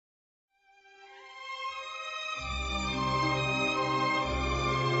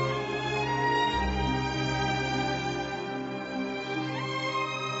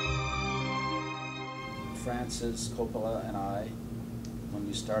Francis Coppola and I, when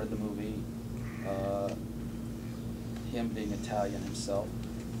we started the movie, him being Italian himself,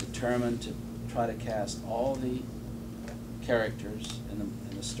 determined to try to cast all the characters in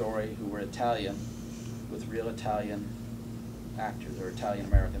the story who were Italian with real Italian actors, or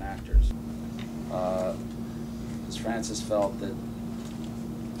Italian-American actors. Because Francis felt that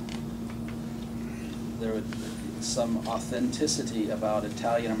there would be some authenticity about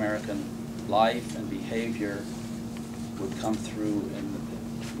Italian-American life and behavior would come through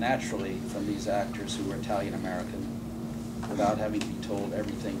naturally from these actors who were Italian-American without having to be told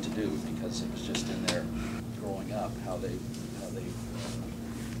everything to do, because it was just in their growing up, how they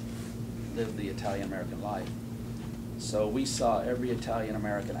lived the Italian-American life. So we saw every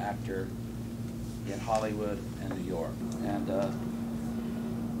Italian-American actor in Hollywood and New York. And a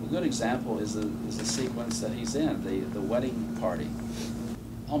good example is the sequence that he's in, the wedding party.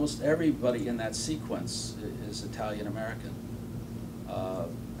 Almost everybody in that sequence is Italian-American,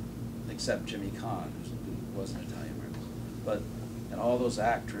 except Jimmy Caan, who wasn't Italian-American. But and all those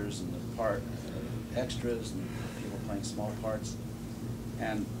actors and the extras and people playing small parts.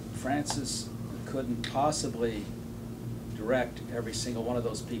 And Francis couldn't possibly direct every single one of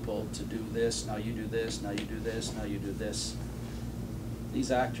those people to do this, now you do this, now you do this, now you do this.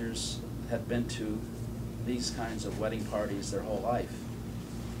 These actors had been to these kinds of wedding parties their whole life.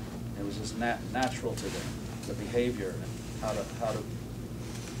 It was just natural to them, the behavior and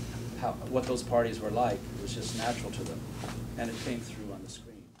what those parties were like. It was just natural to them, and it came through on the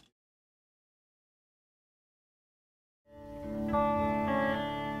screen.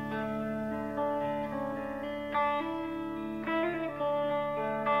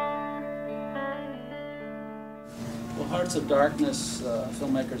 Well, Hearts of Darkness,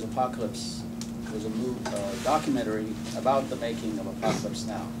 Filmmakers Apocalypse, was a documentary about the making of Apocalypse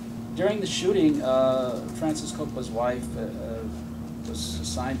Now. During the shooting, Francis Coppola's wife was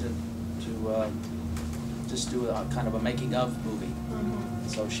assigned to just do a kind of a making-of movie. Mm-hmm.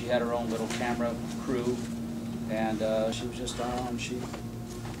 So she had her own little camera crew, and she was just on. She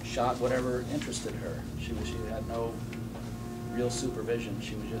shot whatever interested her. She had no real supervision.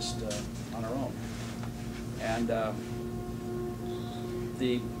 She was just on her own. And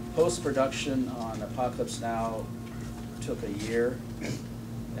the post-production on Apocalypse Now took a year,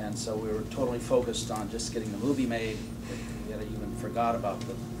 and so we were totally focused on just getting the movie made. We had even forgot about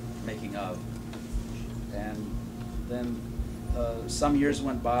the making of. And then some years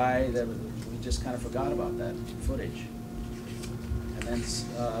went by that we just kind of forgot about that footage. And then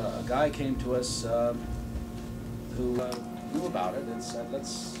a guy came to us who knew about it and said,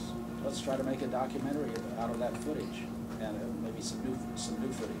 let's try to make a documentary out of that footage, and maybe some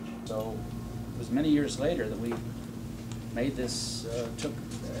new footage. So it was many years later that we made this, took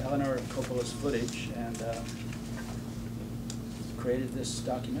Eleanor Coppola's footage and created this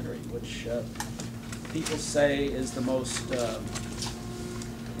documentary, which people say is the most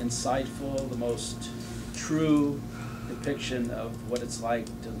insightful, the most true depiction of what it's like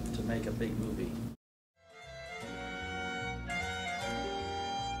to make a big movie.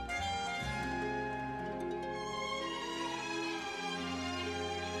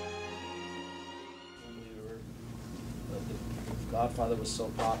 Godfather was so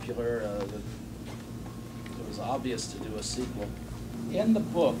popular that it was obvious to do a sequel. In the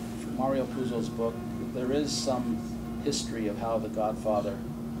book, Mario Puzo's book, there is some history of how the Godfather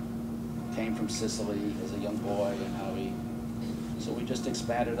came from Sicily as a young boy and how so we just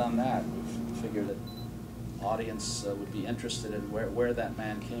expanded on that. We figured that the audience would be interested in where that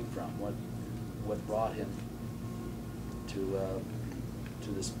man came from, what brought him to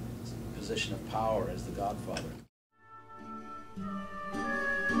this position of power as the Godfather.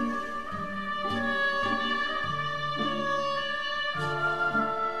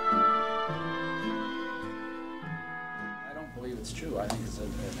 It's true. I think it's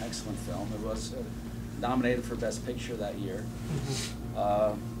an excellent film. It was nominated for Best Picture that year.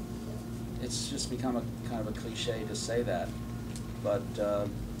 It's just become a kind of a cliche to say that, but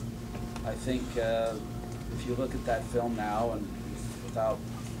I think if you look at that film now and without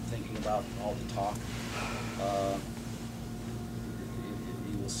thinking about all the talk,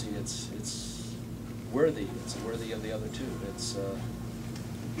 you will see it's worthy. It's worthy of the other two.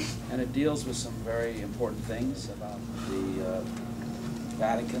 And it deals with some very important things about the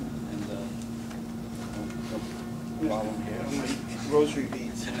Vatican and the problem here. Rosary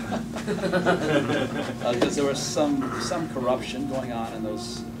beads. Because there was some corruption going on in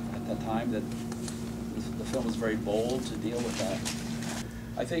at that time that the film was very bold to deal with that.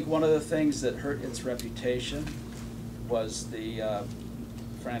 I think one of the things that hurt its reputation was the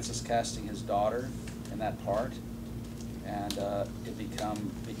Francis casting his daughter in that part, and it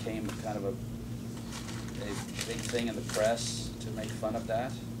became kind of a big thing in the press to make fun of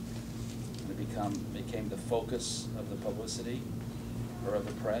that. And it became the focus of the publicity or of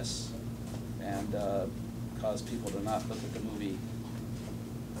the press, and caused people to not look at the movie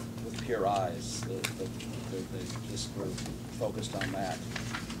with pure eyes. They just were focused on that.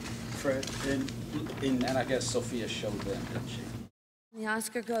 Fred, And I guess Sophia showed them, didn't she? The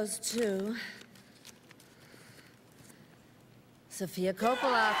Oscar goes to Sofia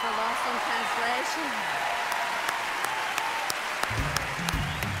Coppola for Lost in Translation.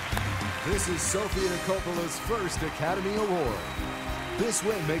 This is Sofia Coppola's first Academy Award. This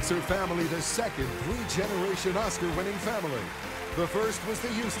win makes her family the second three-generation Oscar-winning family. The first was the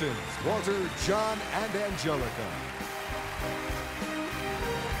Houstons, Walter, John, and Angelica.